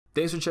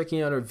Thanks for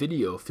checking out our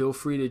video. Feel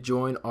free to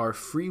join our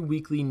free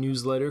weekly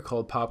newsletter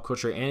called Pop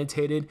Culture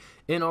Annotated,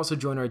 and also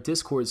join our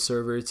Discord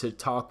server to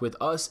talk with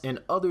us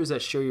and others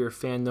that share your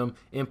fandom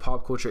in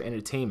pop culture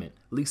entertainment.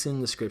 Links in the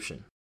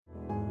description.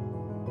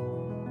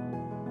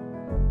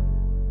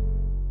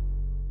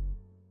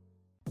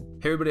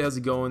 Hey everybody, how's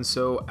it going?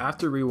 So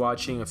after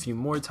rewatching a few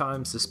more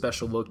times the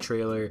special look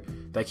trailer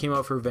that came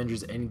out for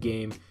Avengers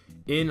Endgame,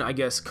 in, I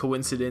guess,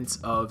 coincidence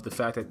of the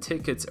fact that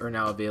tickets are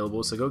now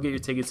available, so go get your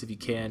tickets if you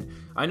can.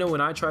 I know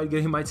when I tried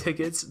getting my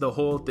tickets, the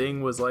whole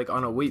thing was like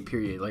on a wait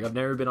period. Like I've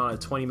never been on a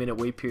 20-minute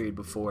wait period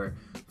before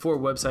for a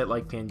website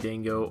like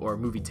Fandango or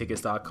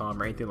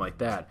movietickets.com or anything like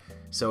that.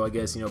 So I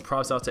guess,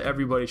 props out to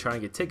everybody trying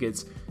to get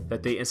tickets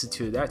that they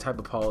instituted that type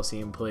of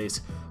policy in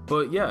place.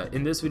 But yeah,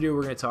 in this video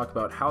we're going to talk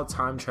about how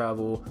time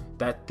travel,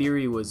 that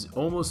theory was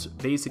almost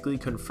basically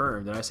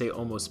confirmed. And I say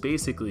almost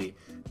basically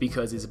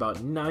because it's about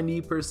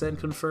 90%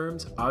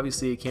 confirmed.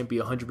 Obviously it can't be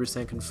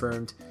 100%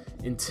 confirmed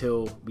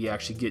until we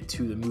actually get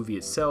to the movie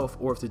itself,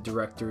 or if the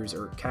directors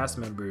or cast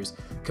members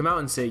come out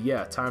and say,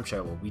 yeah, time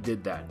travel, we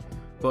did that.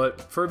 But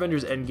for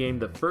Avengers Endgame,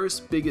 the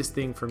first biggest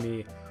thing for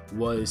me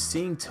was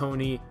seeing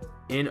Tony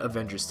in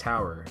Avengers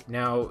Tower.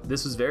 Now,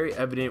 this was very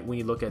evident when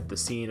you look at the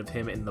scene of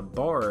him in the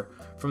bar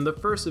from the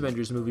first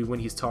Avengers movie when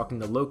he's talking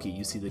to Loki.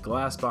 You see the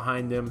glass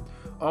behind him,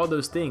 all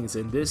those things,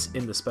 and this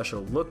in the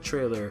special look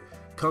trailer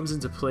comes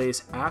into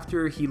place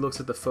after he looks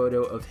at the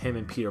photo of him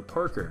and Peter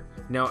Parker.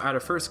 Now, at a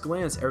first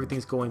glance,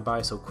 everything's going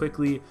by so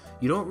quickly,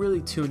 you don't really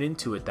tune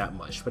into it that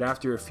much, but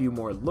after a few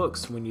more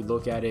looks, when you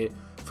look at it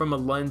from a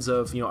lens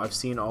of, I've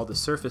seen all the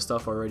surface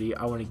stuff already,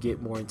 I want to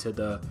get more into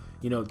the,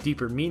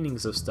 deeper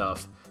meanings of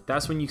stuff,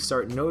 that's when you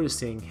start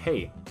noticing,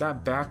 hey,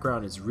 that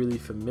background is really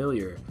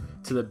familiar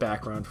to the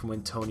background from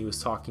when Tony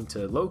was talking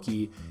to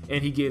Loki,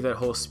 and he gave that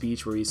whole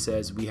speech where he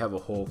says, we have a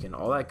Hulk and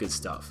all that good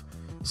stuff.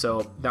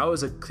 So that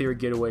was a clear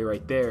getaway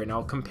right there, and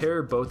I'll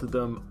compare both of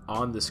them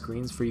on the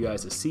screens for you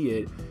guys to see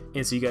it,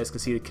 and so you guys can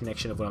see the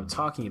connection of what I'm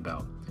talking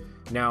about.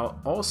 Now,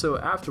 also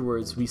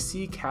afterwards, we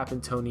see Cap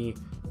and Tony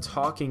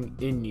talking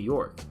in New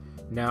York.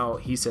 Now,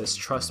 he says,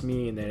 trust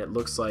me, and then it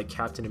looks like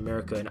Captain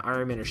America and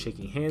Iron Man are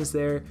shaking hands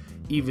there,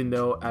 even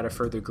though at a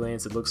further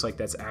glance, it looks like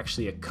that's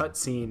actually a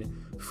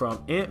cutscene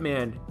from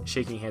Ant-Man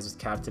shaking hands with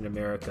Captain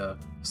America.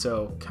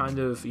 So kind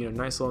of,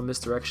 nice little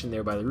misdirection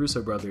there by the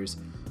Russo brothers.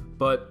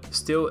 But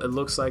still, it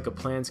looks like a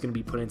plan's going to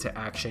be put into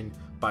action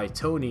by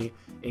Tony,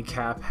 and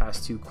Cap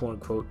has to, quote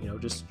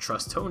unquote, just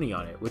trust Tony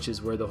on it, which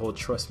is where the whole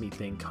trust me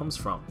thing comes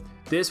from.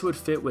 This would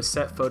fit with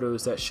set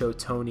photos that show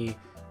Tony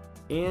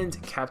and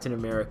Captain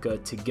America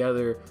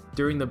together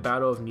during the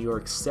Battle of New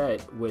York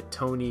set, with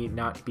Tony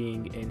not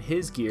being in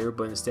his gear,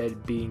 but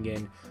instead being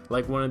in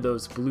like one of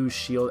those blue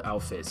shield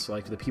outfits,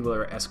 like the people that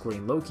are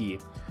escorting Loki,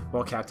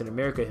 while Captain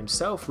America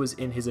himself was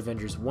in his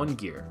Avengers 1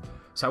 gear.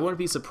 So I wouldn't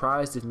be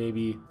surprised if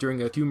maybe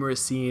during a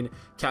humorous scene,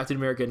 Captain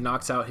America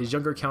knocks out his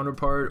younger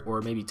counterpart,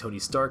 or maybe Tony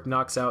Stark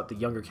knocks out the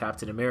younger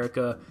Captain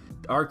America.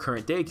 Our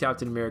current day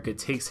Captain America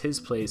takes his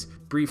place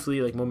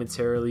briefly, like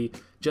momentarily,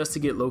 just to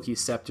get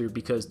Loki's scepter,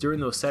 because during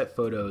those set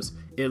photos,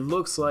 it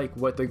looks like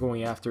what they're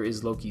going after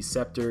is Loki's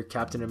scepter.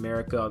 Captain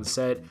America on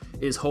set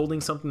is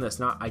holding something that's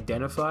not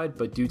identified,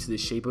 but due to the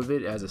shape of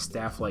it as a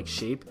staff-like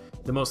shape,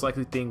 the most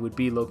likely thing would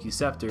be Loki's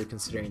scepter,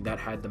 considering that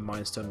had the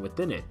Mind Stone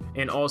within it.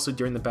 And also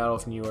during the Battle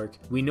of New York,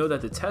 we know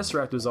that the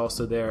Tesseract was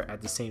also there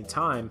at the same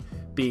time,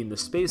 being the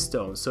Space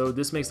Stone. So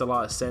this makes a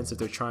lot of sense if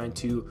they're trying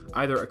to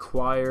either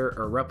acquire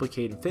or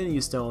replicate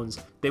Infinity Stones.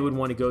 They would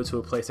want to go to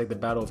a place like the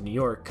Battle of New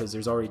York because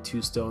there's already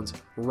 2 stones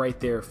right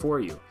there for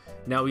you.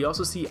 Now, we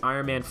also see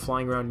Iron Man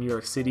flying around New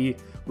York City,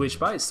 which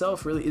by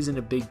itself really isn't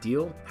a big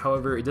deal.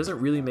 However, it doesn't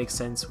really make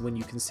sense when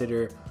you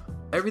consider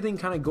everything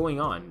kind of going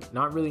on.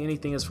 Not really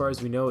anything, as far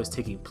as we know, is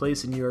taking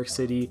place in New York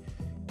City,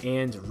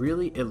 and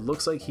really it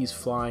looks like he's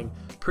flying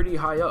pretty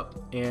high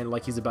up and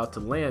like he's about to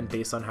land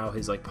based on how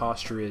his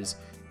posture is,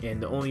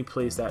 and the only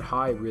place that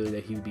high really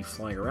that he would be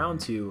flying around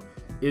to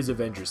is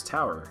Avengers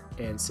Tower.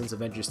 And since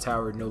Avengers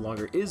Tower no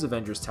longer is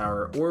Avengers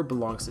Tower or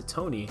belongs to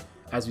Tony,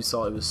 as we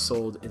saw it was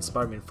sold in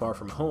Spider-Man Far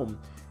From Home,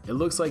 it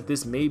looks like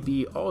this may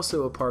be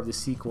also a part of the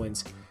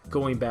sequence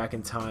going back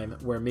in time,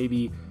 where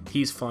maybe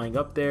he's flying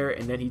up there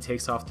and then he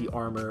takes off the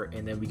armor,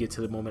 and then we get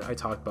to the moment I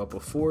talked about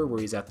before where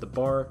he's at the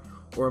bar,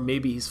 or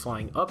maybe he's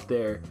flying up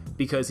there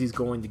because he's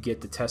going to get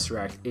the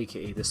Tesseract,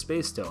 aka the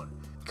Space Stone.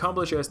 Comment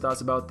below your guys'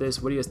 thoughts about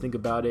this. What do you guys think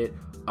about it?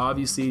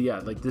 Obviously, yeah,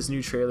 this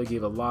new trailer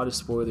gave a lot of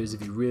spoilers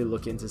if you really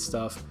look into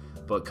stuff,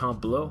 but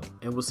comment below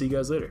and we'll see you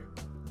guys later.